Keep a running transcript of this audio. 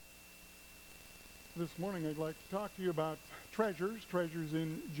This morning I'd like to talk to you about treasures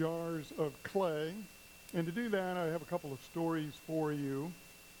in jars of clay. And to do that, I have a couple of stories for you.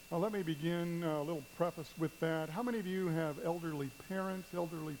 Let me begin a little preface with that. How many of you have elderly parents?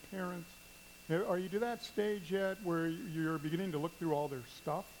 Are you to that stage yet where you're beginning to look through all their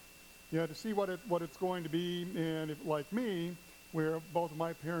stuff? Yeah, to see what it's going to be. And if, like me, where both of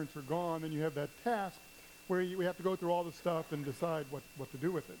my parents are gone, then you have that task where we have to go through all the stuff and decide what to do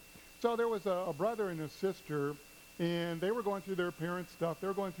with it. So there was a brother and a sister, and they were going through their parents' stuff. They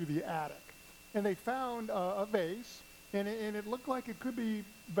were going through the attic. And they found a vase, and it looked like it could be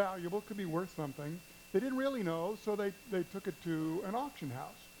valuable, could be worth something. They didn't really know, so they took it to an auction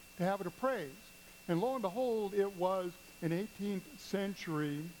house to have it appraised. And lo and behold, it was an 18th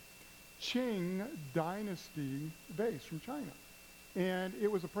century Qing dynasty vase from China. And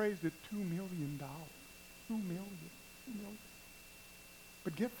it was appraised at $2 million. $2 million. $2 million.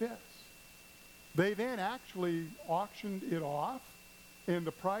 But get this. They then actually auctioned it off, and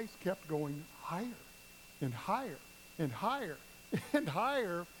the price kept going higher and higher and higher and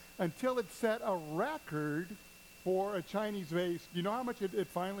higher until it set a record for a Chinese vase. Do you know how much it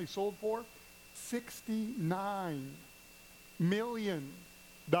finally sold for? $69 million.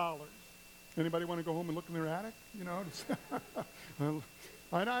 Anybody want to go home and look in their attic? You know,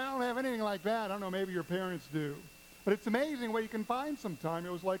 I don't have anything like that. I don't know, maybe your parents do. But it's amazing what you can find sometime.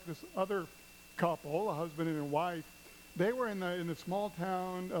 It was like this other couple, a husband and a wife. They were in the small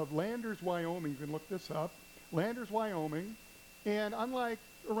town of Landers, Wyoming. You can look this up. Landers, Wyoming. And unlike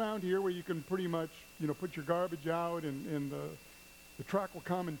around here where you can pretty much, put your garbage out and the truck will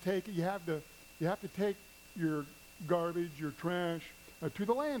come and take it, you have to take your garbage, your trash, to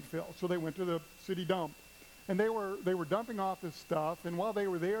the landfill. So they went to the city dump. And they were dumping off this stuff, and while they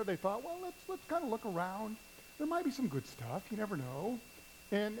were there, they thought, well, let's kind of look around. There might be some good stuff. You never know.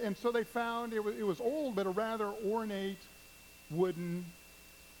 And so they found it was old, but a rather ornate wooden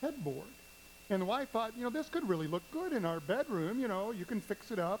headboard. And the wife thought, this could really look good in our bedroom. You can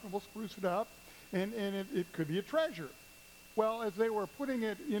fix it up, and we'll spruce it up, and it could be a treasure. Well, as they were putting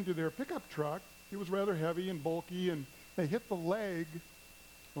it into their pickup truck, it was rather heavy and bulky, and they hit the leg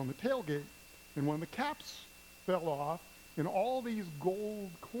on the tailgate. And one of the caps fell off, and all these gold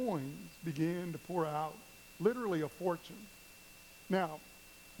coins began to pour out. Literally a fortune. Now,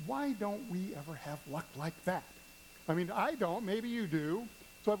 why don't we ever have luck like that? I mean, I don't. Maybe you do.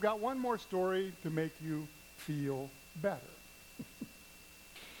 So I've got one more story to make you feel better.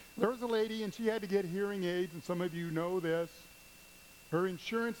 There was a lady, and she had to get hearing aids, and some of you know this. Her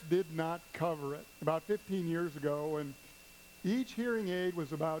insurance did not cover it about 15 years ago, and each hearing aid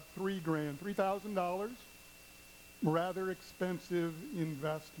was about $3,000. Rather expensive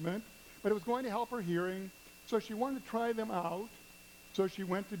investment, but it was going to help her hearing. So she wanted to try them out. So she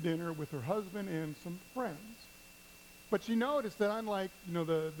went to dinner with her husband and some friends. But she noticed that unlike,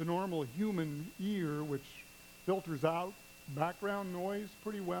 the normal human ear, which filters out background noise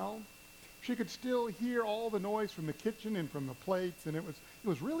pretty well, she could still hear all the noise from the kitchen and from the plates, and it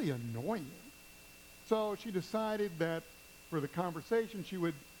was really annoying. So she decided that for the conversation, she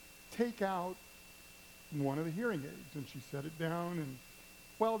would take out one of the hearing aids, and she set it down, and,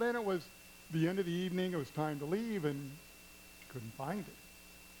 well, then it was the end of the evening. It was time to leave, and she couldn't find it.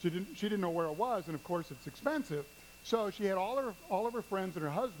 She didn't know where it was, and of course it's expensive. So she had all of her friends and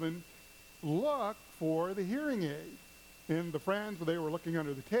her husband look for the hearing aid. And the friends, they were looking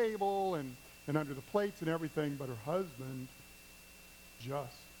under the table and under the plates and everything, but her husband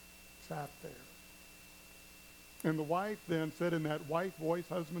just sat there. And the wife then said in that wife voice,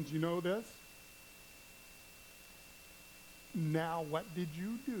 husbands, you know this? Now what did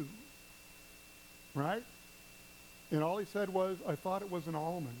you do? Right? And all he said was, I thought it was an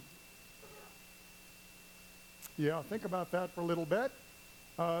almond. Yeah, think about that for a little bit.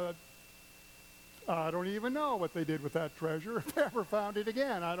 I don't even know what they did with that treasure, if they ever found it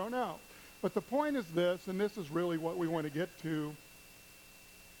again. I don't know. But the point is this, and this is really what we want to get to.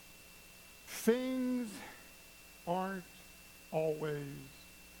 Things aren't always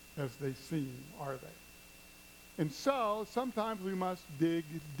as they seem, are they? And so sometimes we must dig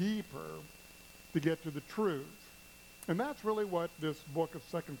deeper to get to the truth. And that's really what this book of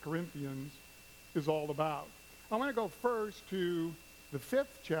 2 Corinthians is all about. I want to go first to the 5th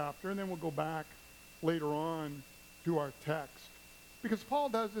chapter, and then we'll go back later on to our text. Because Paul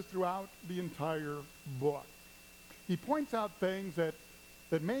does this throughout the entire book. He points out things that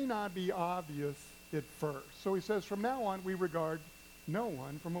may not be obvious at first. So he says, from now on, we regard no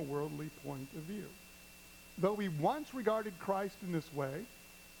one from a worldly point of view. Though we once regarded Christ in this way,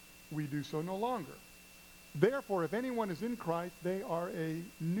 we do so no longer. Therefore, if anyone is in Christ, they are a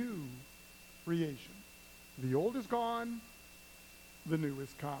new creation. The old is gone, the new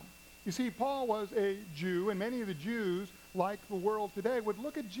has come. You see, Paul was a Jew, and many of the Jews, like the world today, would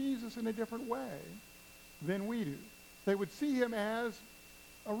look at Jesus in a different way than we do. They would see him as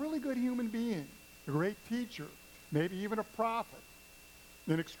a really good human being, a great teacher, maybe even a prophet,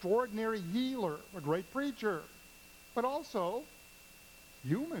 an extraordinary healer, a great preacher, but also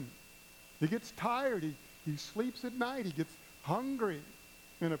human. He gets tired, he sleeps at night, he gets hungry,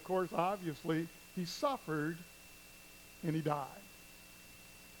 and of course, obviously, he suffered and he died.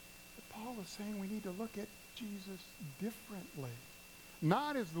 But Paul is saying we need to look at Jesus differently,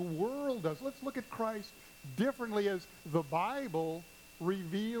 not as the world does. Let's look at Christ differently as the Bible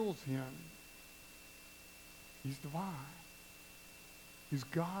reveals him. He's divine. He's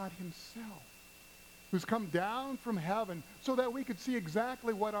God himself, who's come down from heaven so that we could see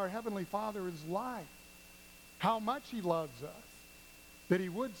exactly what our Heavenly Father is like, how much he loves us, that he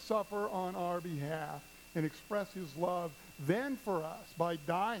would suffer on our behalf and express his love then for us by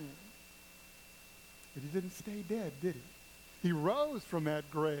dying. But he didn't stay dead, did he? He rose from that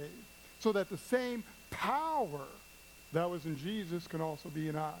grave so that the same power that was in Jesus can also be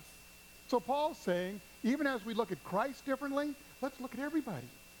in us. So Paul's saying, even as we look at Christ differently, let's look at everybody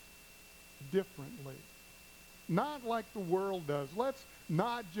differently. Not like the world does. Let's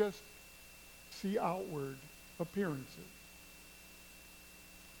not just see outward appearances.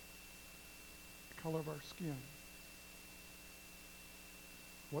 The color of our skin.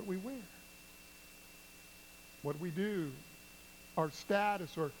 What we wear. What we do. Our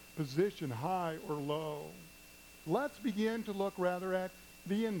status or position, high or low. Let's begin to look rather at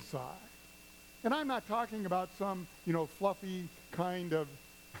the inside. And I'm not talking about some, fluffy kind of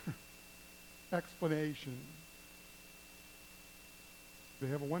explanation. They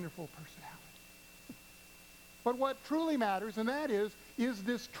have a wonderful personality. But what truly matters, and that is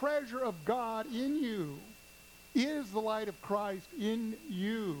this treasure of God in you? Is the light of Christ in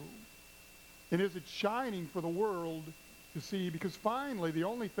you? And is it shining for the world to see? Because finally, the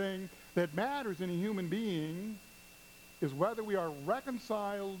only thing that matters in a human being is whether we are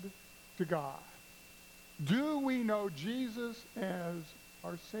reconciled to God. Do we know Jesus as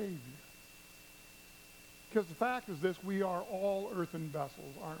our Savior? Because the fact is this, we are all earthen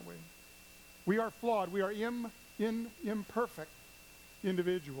vessels, aren't we? We are flawed. We are imperfect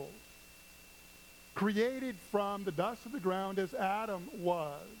individuals. Created from the dust of the ground as Adam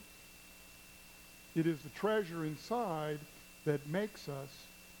was. It is the treasure inside that makes us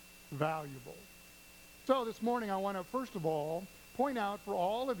valuable. So this morning I want to first of all point out for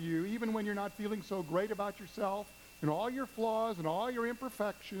all of you, even when you're not feeling so great about yourself and all your flaws and all your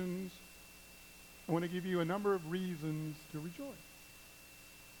imperfections, I want to give you a number of reasons to rejoice.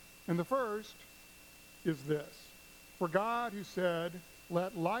 And the first is this. For God, who said,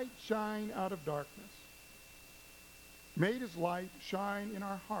 "Let light shine out of darkness," made his light shine in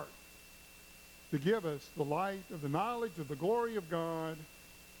our heart to give us the light of the knowledge of the glory of God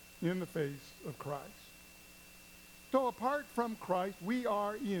in the face of Christ. So apart from Christ, we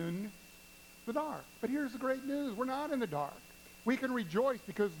are in the dark. But here's the great news. We're not in the dark. We can rejoice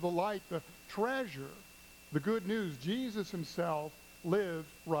because the light, the treasure, the good news, Jesus himself lives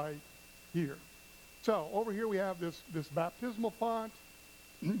right here. So over here we have this baptismal font.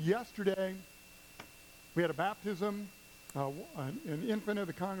 Yesterday we had a baptism. An infant of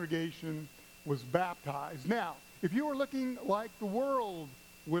the congregation was baptized. Now, if you were looking like the world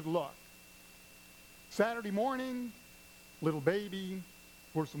would look, Saturday morning, little baby,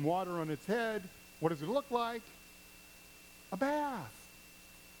 pour some water on its head. What does it look like? A bath.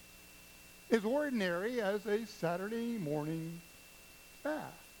 As ordinary as a Saturday morning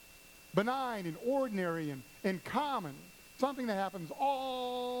bath. Benign and ordinary and common. Something that happens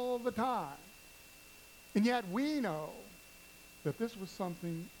all the time. And yet we know that this was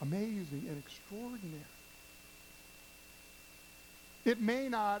something amazing and extraordinary. It may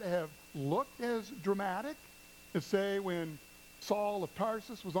not have looked as dramatic as, say, when Saul of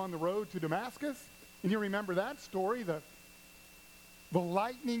Tarsus was on the road to Damascus. And you remember that story. The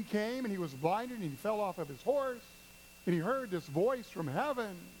lightning came and he was blinded and he fell off of his horse. And he heard this voice from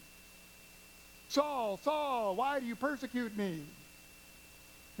heaven. "Saul, Saul, why do you persecute me?"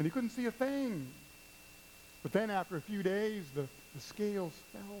 And he couldn't see a thing. But then after a few days, the scales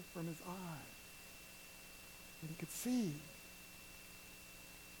fell from his eyes. And he could see.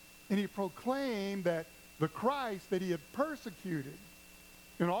 And he proclaimed that the Christ that he had persecuted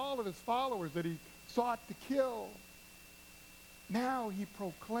and all of his followers that he sought to kill, now he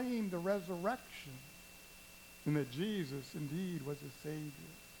proclaimed the resurrection and that Jesus indeed was his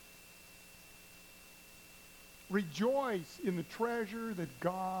Savior. Rejoice in the treasure that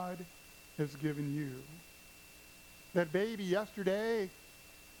God has given you. That baby yesterday,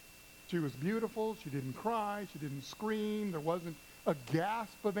 she was beautiful. She didn't cry. She didn't scream. There wasn't a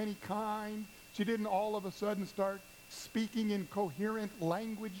gasp of any kind. She didn't all of a sudden start speaking in coherent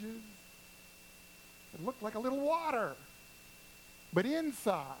languages. It looked like a little water. But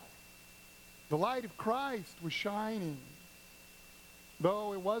inside, the light of Christ was shining.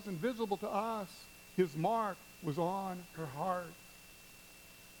 Though it wasn't visible to us, his mark was on her heart.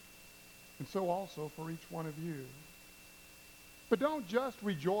 And so also for each one of you. But don't just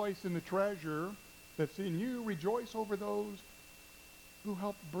rejoice in the treasure that's in you. Rejoice over those who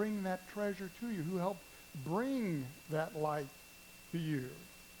helped bring that treasure to you, who helped bring that light to you.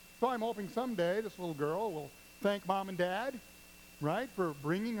 So I'm hoping someday this little girl will thank Mom and Dad, right, for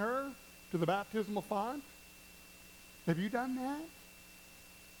bringing her to the baptismal font. Have you done that?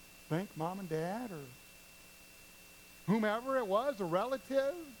 Thank Mom and Dad or whomever it was, a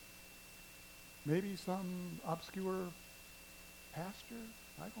relative, maybe some obscure pastor,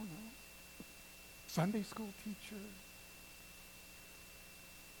 I don't know, Sunday school teacher,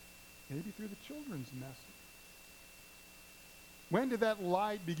 maybe through the children's message. When did that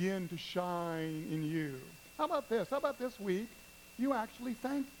light begin to shine in you? How about this? How about this week you actually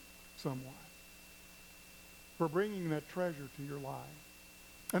thank someone for bringing that treasure to your life?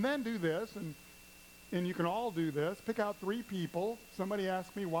 And then do this, and you can all do this. Pick out 3 people. Somebody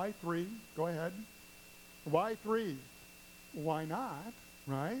asked me, why 3? Go ahead. Why 3? Why not,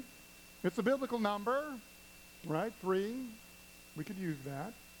 right? It's a biblical number, right? 3. We could use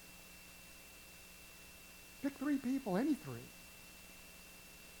that. Pick 3 people, any 3.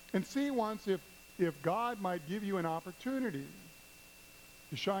 And see once if God might give you an opportunity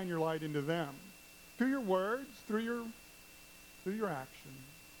to shine your light into them. Through your words, through your actions.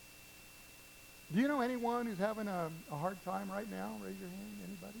 Do you know anyone who's having a hard time right now? Raise your hand.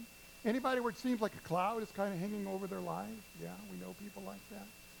 Anybody? Anybody where it seems like a cloud is kind of hanging over their life? Yeah, we know people like that.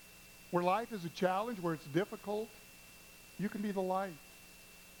 Where life is a challenge, where it's difficult, you can be the light.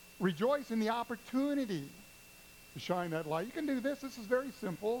 Rejoice in the opportunity to shine that light. You can do this. This is very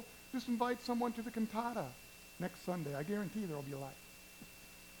simple. Just invite someone to the cantata next Sunday. I guarantee there will be light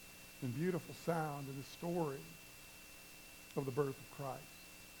and beautiful sound in the story of the birth of Christ.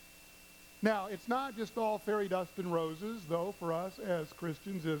 Now, it's not just all fairy dust and roses, though, for us as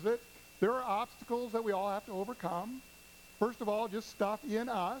Christians, is it? There are obstacles that we all have to overcome. First of all, just stuff in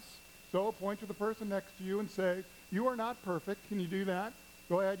us. So point to the person next to you and say, you are not perfect. Can you do that?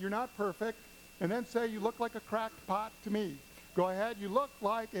 Go ahead, you're not perfect. And then say, you look like a cracked pot to me. Go ahead, you look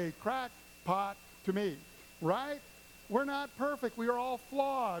like a cracked pot to me. Right? We're not perfect. We are all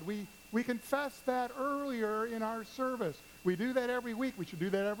flawed. We confessed that earlier in our service. We do that every week. We should do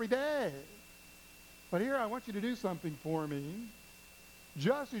that every day. But here I want you to do something for me.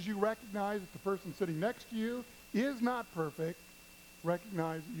 Just as you recognize that the person sitting next to you is not perfect,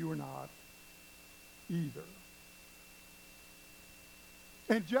 recognize that you are not either.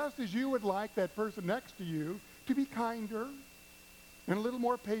 And just as you would like that person next to you to be kinder and a little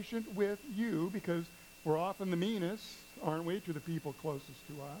more patient with you, because we're often the meanest, aren't we, to the people closest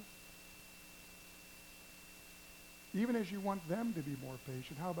to us. Even as you want them to be more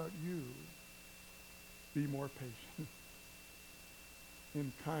patient, how about you be more patient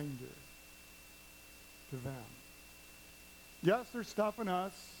and kinder to them? Yes, there's stuff in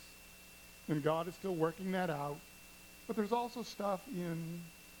us, and God is still working that out, but there's also stuff in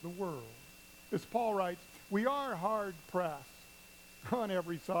the world. As Paul writes, we are hard-pressed on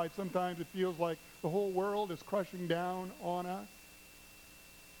every side. Sometimes it feels like the whole world is crushing down on us.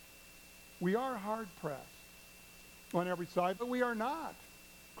 We are hard-pressed on every side, but we are not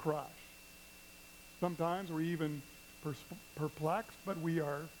crushed. Sometimes we're even perplexed, but we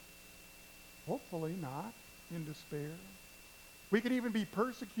are hopefully not in despair. We can even be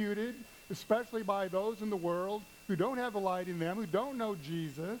persecuted, especially by those in the world who don't have the light in them, who don't know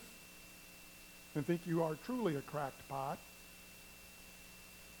Jesus, and think you are truly a cracked pot.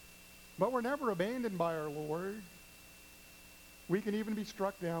 But we're never abandoned by our Lord. We can even be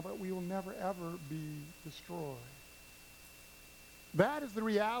struck down, but we will never, ever be destroyed. That is the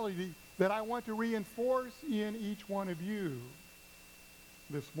reality that I want to reinforce in each one of you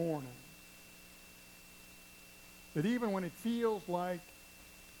this morning. That even when it feels like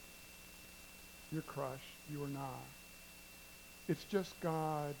you're crushed, you are not. It's just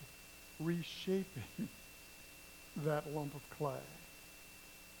God reshaping that lump of clay.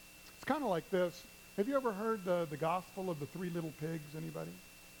 It's kind of like this. Have you ever heard the gospel of the 3 little pigs? Anybody?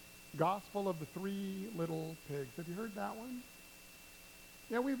 Gospel of the 3 little pigs. Have you heard that one?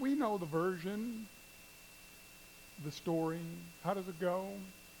 Yeah, we know the version, the story. How does it go?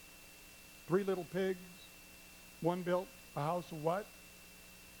 Three little pigs. One built a house of what?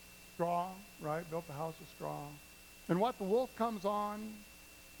 Straw, right? Built a house of straw. And what? The wolf comes on,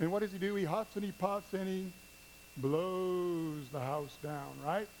 and what does he do? He huffs and he puffs and he blows the house down,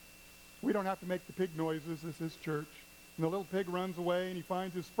 right? We don't have to make the pig noises. This is church. And the little pig runs away, and he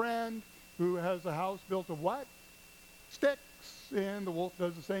finds his friend who has a house built of what? Sticks. And the wolf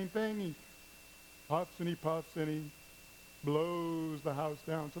does the same thing. He huffs and he puffs and he blows the house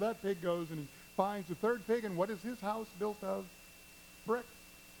down. So that pig goes and he finds the third pig, and what is his house built of? Brick.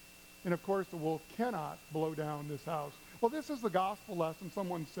 And of course the wolf cannot blow down this house. Well, this is the gospel lesson.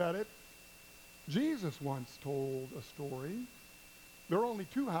 Someone said it. Jesus once told a story. There are only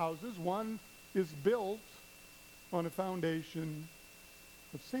two houses. One is built on a foundation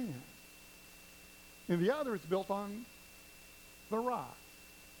of sand, and the other is built on the rock,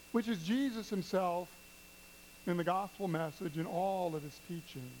 which is Jesus himself in the gospel message and all of his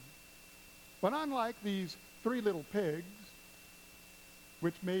teaching. But unlike these three little pigs,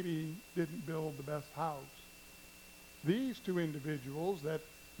 which maybe didn't build the best house, these two individuals that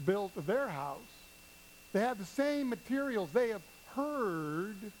built their house, they had the same materials. They have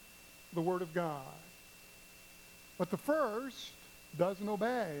heard the word of God. But the first doesn't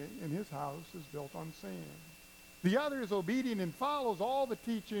obey, and his house is built on sand. The other is obedient and follows all the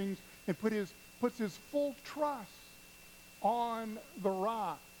teachings and puts his full trust on the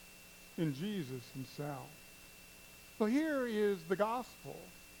rock, in Jesus himself. So here is the gospel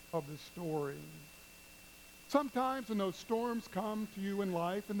of this story. Sometimes when those storms come to you in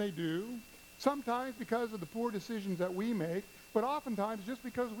life, and they do, sometimes because of the poor decisions that we make, but oftentimes just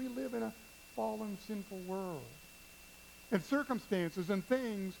because we live in a fallen, sinful world. And circumstances and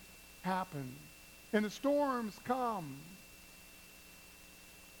things happen. And the storms come.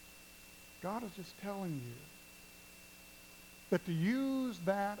 God is just telling you that to use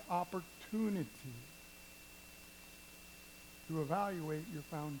that opportunity to evaluate your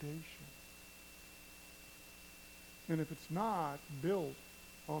foundation. And if it's not built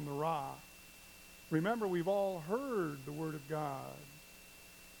on the rock, remember, we've all heard the word of God,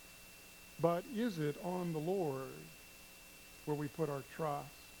 but is it on the Lord where we put our trust?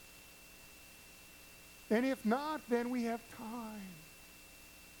 And if not, then we have time.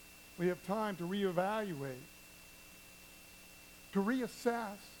 We have time to reevaluate, to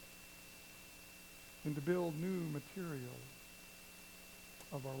reassess, and to build new materials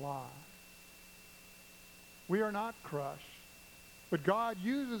of our lives. We are not crushed, but God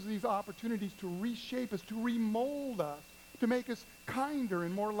uses these opportunities to reshape us, to remold us, to make us kinder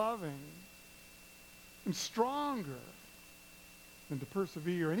and more loving and stronger, and to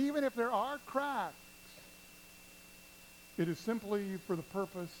persevere. And even if there are cracks, it is simply for the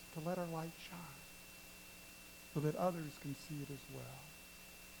purpose to let our light shine so that others can see it as well.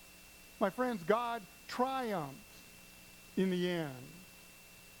 My friends, God triumphs in the end.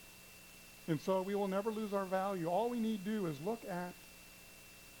 And so we will never lose our value. All we need to do is look at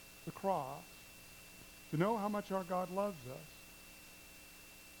the cross to know how much our God loves us,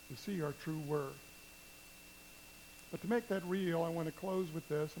 to see our true worth. But to make that real, I want to close with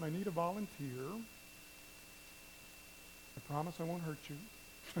this, and I need a volunteer. I promise I won't hurt you.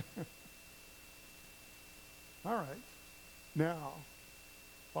 All right. Now,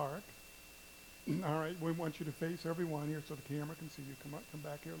 Clark. All right, we want you to face everyone here so the camera can see you. Come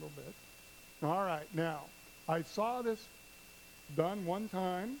back here a little bit. All right, now, I saw this done one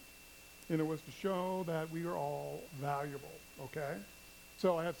time, and it was to show that we are all valuable, okay?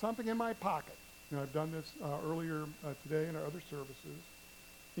 So I have something in my pocket, and I've done this earlier today in our other services,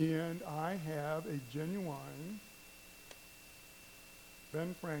 and I have a genuine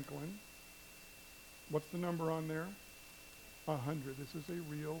Ben Franklin. What's the number on there? 100. This is a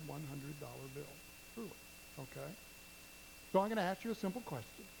real $100 bill, truly, okay? So I'm going to ask you a simple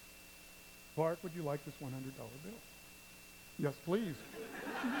question. Clark, would you like this $100 bill? Yes, please.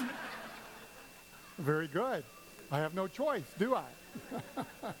 Very good. I have no choice, do I?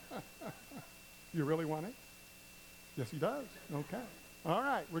 You really want it? Yes, he does. Okay. All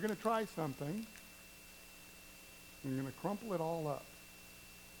right, we're going to try something. I'm going to crumple it all up.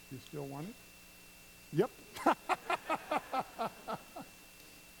 You still want it? Yep.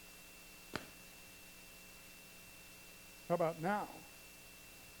 How about now?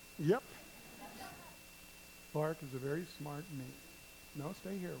 Yep. Clark is a very smart man. No,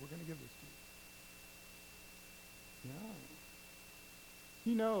 stay here. We're going to give this to you. Yeah.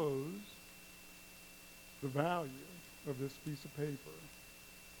 He knows the value of this piece of paper.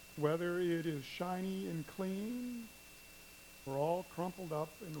 Whether it is shiny and clean or all crumpled up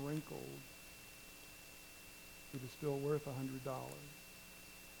and wrinkled, it is still worth $100.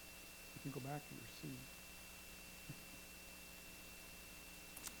 You can go back to your seat.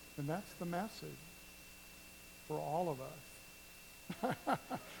 And that's the message for all of us.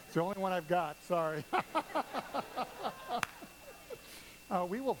 It's the only one I've got, sorry.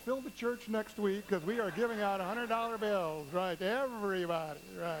 We will fill the church next week because we are giving out $100 bills, right, to everybody,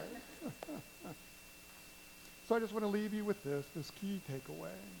 right. So I just want to leave you with this key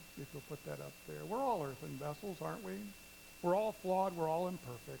takeaway, if you'll put that up there. We're all earthen vessels, aren't we? We're all flawed, we're all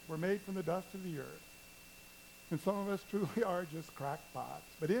imperfect. We're made from the dust of the earth. And some of us truly are just crackpots.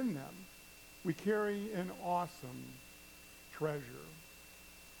 But in them, we carry an awesome treasure.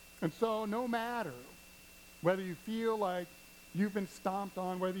 And so no matter whether you feel like you've been stomped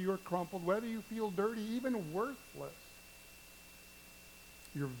on, whether you're crumpled, whether you feel dirty, even worthless,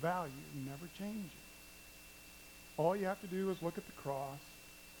 your value never changes. All you have to do is look at the cross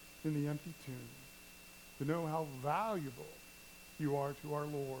in the empty tomb to know how valuable you are to our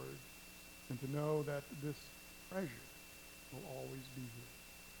Lord and to know that this treasure will always be here.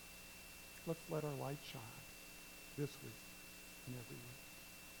 Let's let our light shine this week and every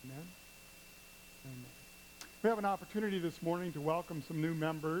week. Amen? Amen. We have an opportunity this morning to welcome some new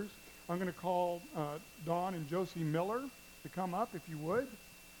members. I'm going to call Dawn and Josie Miller to come up, if you would.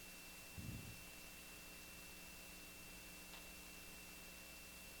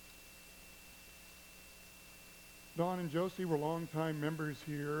 Dawn and Josie were longtime members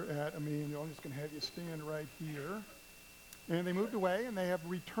here at Emmanuel. I'm just going to have you stand right here. And they moved away, and they have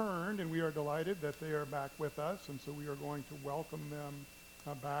returned, and we are delighted that they are back with us, and so we are going to welcome them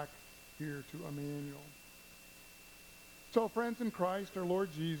back here to Emmanuel. So, friends in Christ, our Lord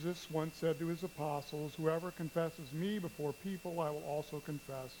Jesus once said to his apostles, "Whoever confesses me before people, I will also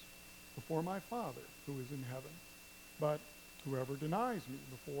confess before my Father who is in heaven. But whoever denies me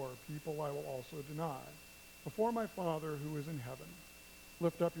before people, I will also deny before my Father who is in heaven.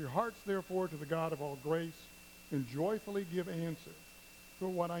 Lift up your hearts, therefore, to the God of all grace, and joyfully give answer to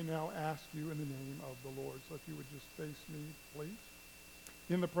what I now ask you in the name of the Lord." So if you would just face me, please.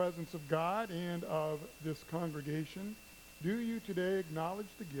 In the presence of God and of this congregation, do you today acknowledge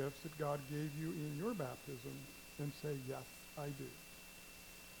the gifts that God gave you in your baptism and say, "Yes, I do"?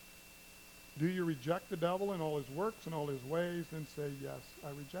 Do you reject the devil and all his works and all his ways and say, "Yes, I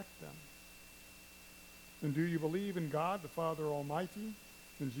reject them"? And do you believe in God, the Father Almighty,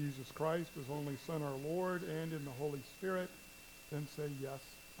 in Jesus Christ, his only Son, our Lord, and in the Holy Spirit? Then say, "Yes,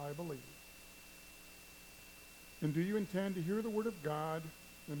 I believe." And do you intend to hear the word of God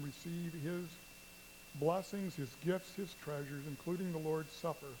and receive his blessings, his gifts, his treasures, including the Lord's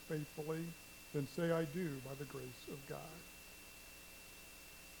Supper, faithfully? Then say, "I do," by the grace of God.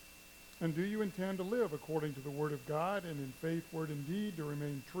 And do you intend to live according to the word of God and in faith, word, and deed to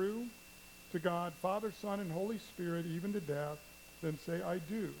remain true to God, Father, Son, and Holy Spirit, even to death? Then say, "I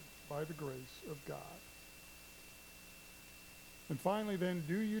do," by the grace of God. And finally, then,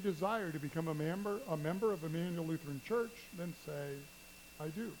 do you desire to become a member of Emmanuel Lutheran Church? Then say, "I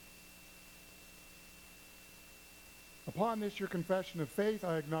do." Upon this, your confession of faith,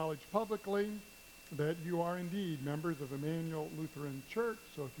 I acknowledge publicly that you are indeed members of Emmanuel Lutheran Church.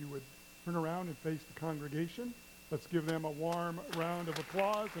 So if you would turn around and face the congregation, let's give them a warm round of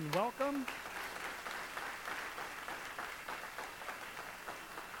applause and welcome.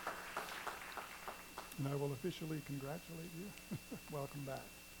 And I will officially congratulate you. Welcome back.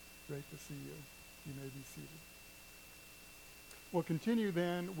 Great to see you. You may be seated. We'll continue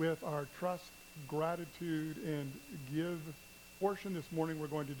then with our trust, gratitude, and give portion. This morning we're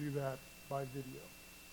going to do that by video.